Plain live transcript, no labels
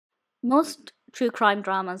Most true crime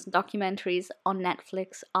dramas and documentaries on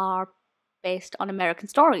Netflix are based on American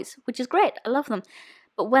stories, which is great. I love them.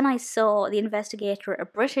 But when I saw The Investigator, a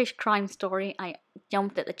British crime story, I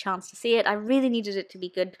jumped at the chance to see it. I really needed it to be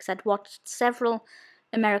good because I'd watched several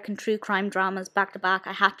American true crime dramas back to back.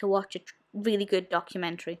 I had to watch a really good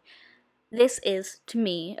documentary. This is, to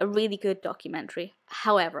me, a really good documentary.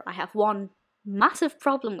 However, I have one massive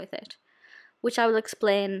problem with it, which I will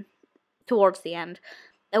explain towards the end.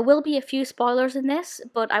 There will be a few spoilers in this,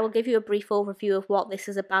 but I will give you a brief overview of what this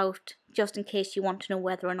is about, just in case you want to know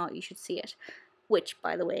whether or not you should see it, which,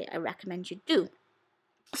 by the way, I recommend you do.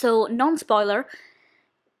 So, non-spoiler,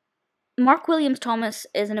 Mark Williams-Thomas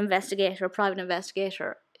is an investigator, a private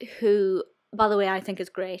investigator, who, by the way, I think is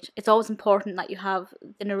great. It's always important that you have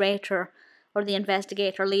the narrator or the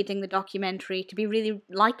investigator leading the documentary to be really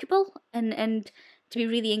likeable and to be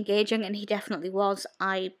really engaging, and he definitely was.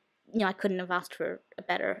 I couldn't have asked for a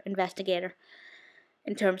better investigator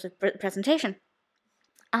in terms of presentation.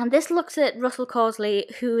 And this looks at Russell Causley,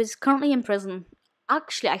 who is currently in prison.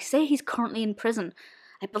 Actually, I say he's currently in prison.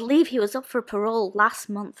 I believe he was up for parole last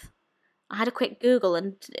month. I had a quick Google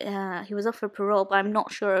and he was up for parole, but I'm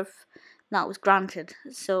not sure if that was granted.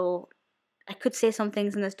 So I could say some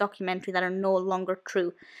things in this documentary that are no longer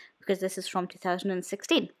true, because this is from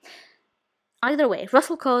 2016. Either way,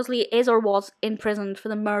 Russell Causley is or was imprisoned for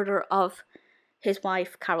the murder of his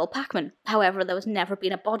wife, Carole Packman. However, there was never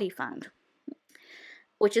been a body found,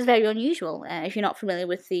 which is very unusual. If you're not familiar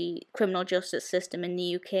with the criminal justice system in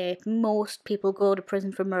the UK, most people go to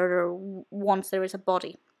prison for murder once there is a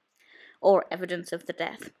body or evidence of the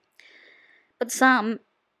death. But Sam,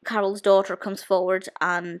 Carole's daughter, comes forward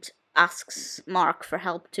and asks Mark for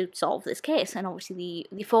help to solve this case. And obviously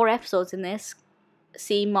the 4 episodes in this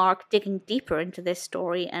see Mark digging deeper into this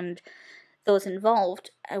story and those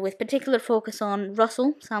involved, with particular focus on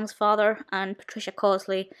Russell, Sam's father, and Patricia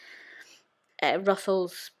Causley.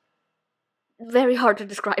 Russell's very hard to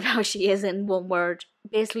describe how she is in one word.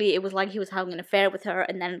 Basically, it was like he was having an affair with her,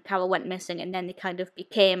 and then Carole went missing, and then they kind of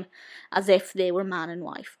became as if they were man and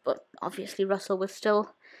wife. But obviously Russell was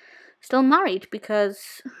still married,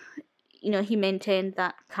 because he maintained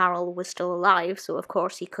that Carole was still alive, so of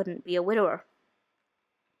course he couldn't be a widower.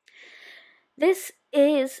 This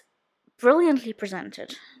is brilliantly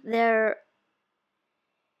presented. It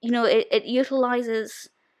utilizes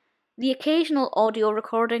the occasional audio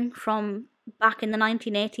recording from back in the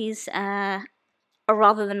 1980s, or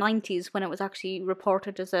rather the 90s, when it was actually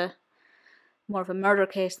reported as more of a murder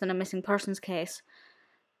case than a missing persons case.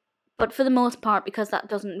 But for the most part, because that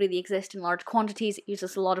doesn't really exist in large quantities, it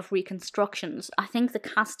uses a lot of reconstructions. I think the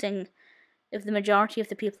casting of the majority of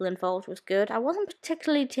the people involved was good. I wasn't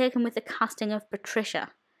particularly taken with the casting of Patricia.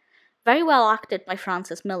 Very well acted by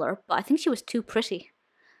Frances Millar, but I think she was too pretty.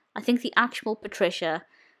 I think the actual Patricia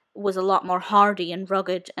was a lot more hardy and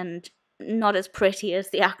rugged and not as pretty as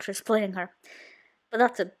the actress playing her. But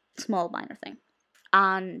that's a small minor thing.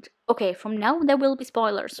 And, okay, from now there will be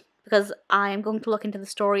spoilers, because I am going to look into the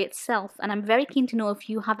story itself, and I'm very keen to know if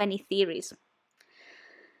you have any theories.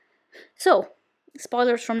 So,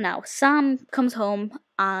 spoilers from now. Sam comes home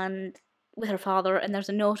and with her father, and there's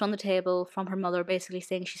a note on the table from her mother basically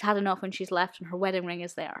saying she's had enough and she's left, and her wedding ring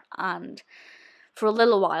is there. And for a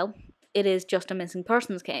little while, it is just a missing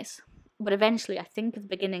persons case. But eventually, I think at the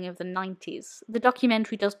beginning of the 90s, the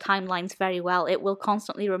documentary does timelines very well. It will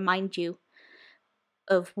constantly remind you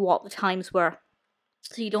of what the times were,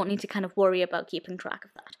 so you don't need to kind of worry about keeping track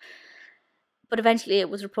of that. But eventually it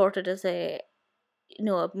was reported as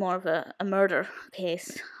more of a murder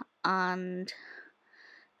case, and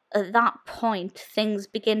at that point things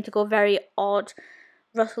begin to go very odd.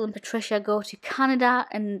 Russell and Patricia go to Canada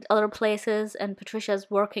and other places, and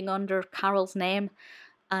Patricia's working under Carole's name,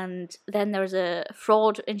 and then there's a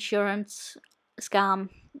insurance scam,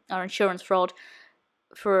 or insurance fraud,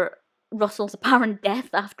 for Russell's apparent death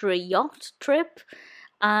after a yacht trip.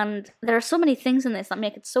 And there are so many things in this that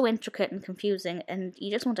make it so intricate and confusing, and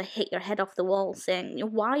you just want to hit your head off the wall saying,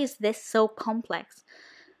 why is this so complex?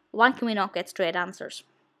 Why can we not get straight answers?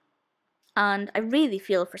 And I really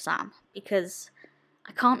feel for Sam, because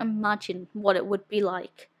I can't imagine what it would be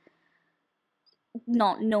like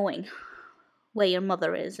not knowing where your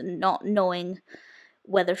mother is and not knowing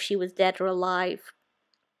whether she was dead or alive.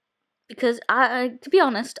 Because, to be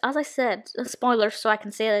honest, as I said, spoilers, so I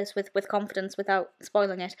can say this with confidence without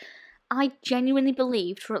spoiling it, I genuinely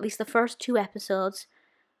believed for at least the first 2 episodes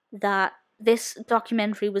that this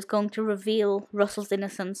documentary was going to reveal Russell's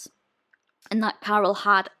innocence and that Carole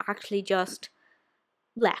had actually just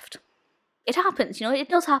left. it happens, you know, it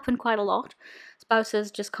does happen quite a lot.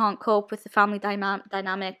 Spouses just can't cope with the family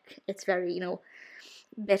dynamic. It's very, you know,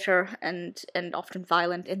 bitter and often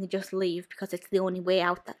violent, and they just leave because it's the only way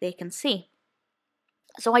out that they can see.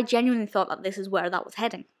 So I genuinely thought that this is where that was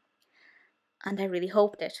heading, and I really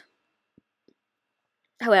hoped it.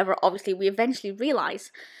 However, obviously we eventually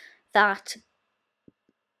realise that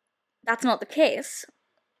that's not the case,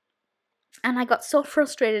 and I got so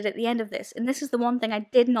frustrated at the end of this, and this is the one thing I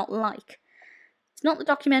did not like. It's not the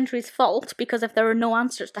documentary's fault, because if there are no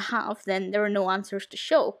answers to have, then there are no answers to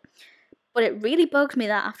show. But it really bugged me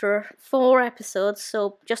that after 4 episodes,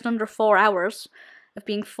 so just under 4 hours of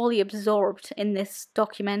being fully absorbed in this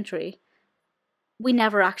documentary, we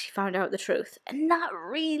never actually found out the truth. And that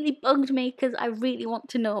really bugged me, because I really want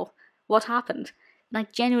to know what happened. And I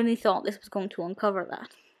genuinely thought this was going to uncover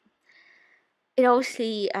that. It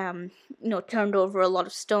obviously, turned over a lot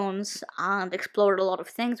of stones and explored a lot of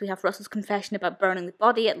things. We have Russell's confession about burning the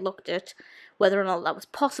body. It looked at whether or not that was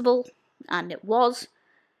possible, and it was.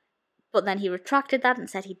 But then he retracted that and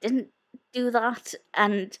said he didn't do that.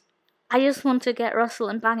 And I just want to get Russell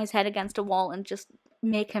and bang his head against a wall and just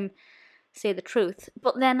make him say the truth.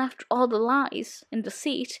 But then after all the lies and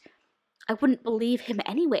deceit, I wouldn't believe him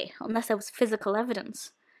anyway, unless there was physical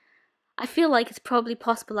evidence. I feel like it's probably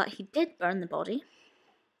possible that he did burn the body,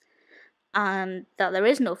 and that there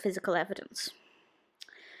is no physical evidence.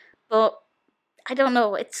 But I don't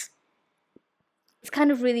know, it's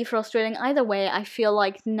kind of really frustrating. Either way, I feel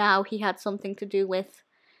like now he had something to do with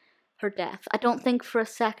her death. I don't think for a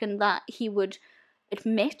second that he would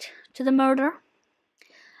admit to the murder.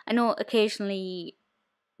 I know occasionally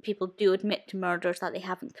people do admit to murders that they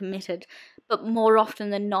haven't committed, but more often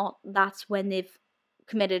than not, that's when they've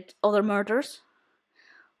committed other murders,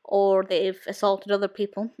 or they've assaulted other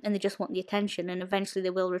people and they just want the attention, and eventually they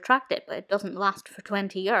will retract it, but it doesn't last for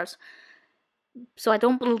 20 years. So I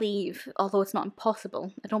don't believe, although it's not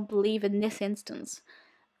impossible, I don't believe in this instance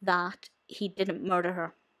that he didn't murder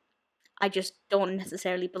her. I just don't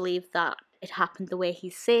necessarily believe that it happened the way he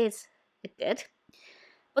says it did.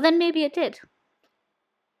 But then maybe it did.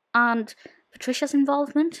 And Patricia's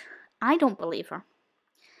involvement, I don't believe her.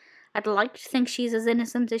 I'd like to think she's as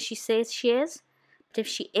innocent as she says she is, but if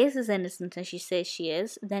she is as innocent as she says she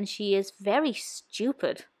is, then she is very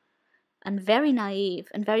stupid and very naive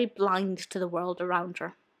and very blind to the world around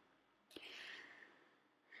her.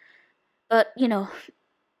 But, you know,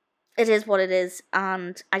 it is what it is,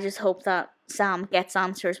 and I just hope that Sam gets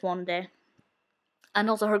answers one day. And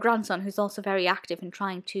also her grandson, who's also very active in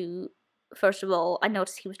trying to, first of all, I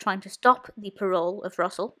noticed he was trying to stop the parole of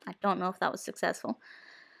Russell. I don't know if that was successful.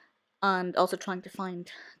 And also trying to find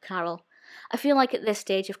Carole. I feel like at this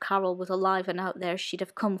stage, if Carole was alive and out there, she'd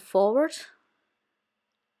have come forward.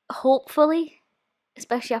 Hopefully.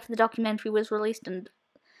 Especially after the documentary was released, and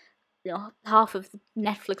half of the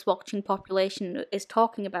Netflix watching population is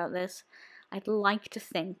talking about this. I'd like to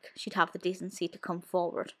think she'd have the decency to come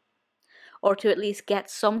forward. Or to at least get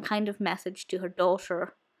some kind of message to her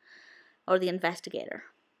daughter or the investigator.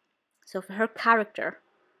 So for her character,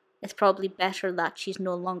 it's probably better that she's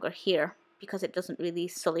no longer here, because it doesn't really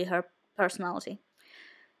sully her personality.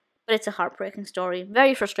 But it's a heartbreaking story.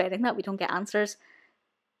 Very frustrating that we don't get answers.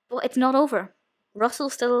 But it's not over.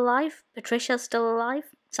 Russell's still alive. Patricia's still alive.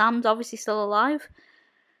 Sam's obviously still alive.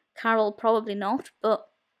 Carole probably not. But,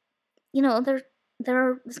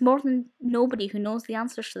 there's more than nobody who knows the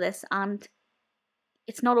answers to this. And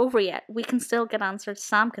it's not over yet. We can still get answers.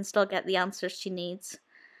 Sam can still get the answers she needs.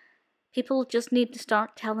 People just need to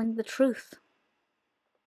start telling the truth.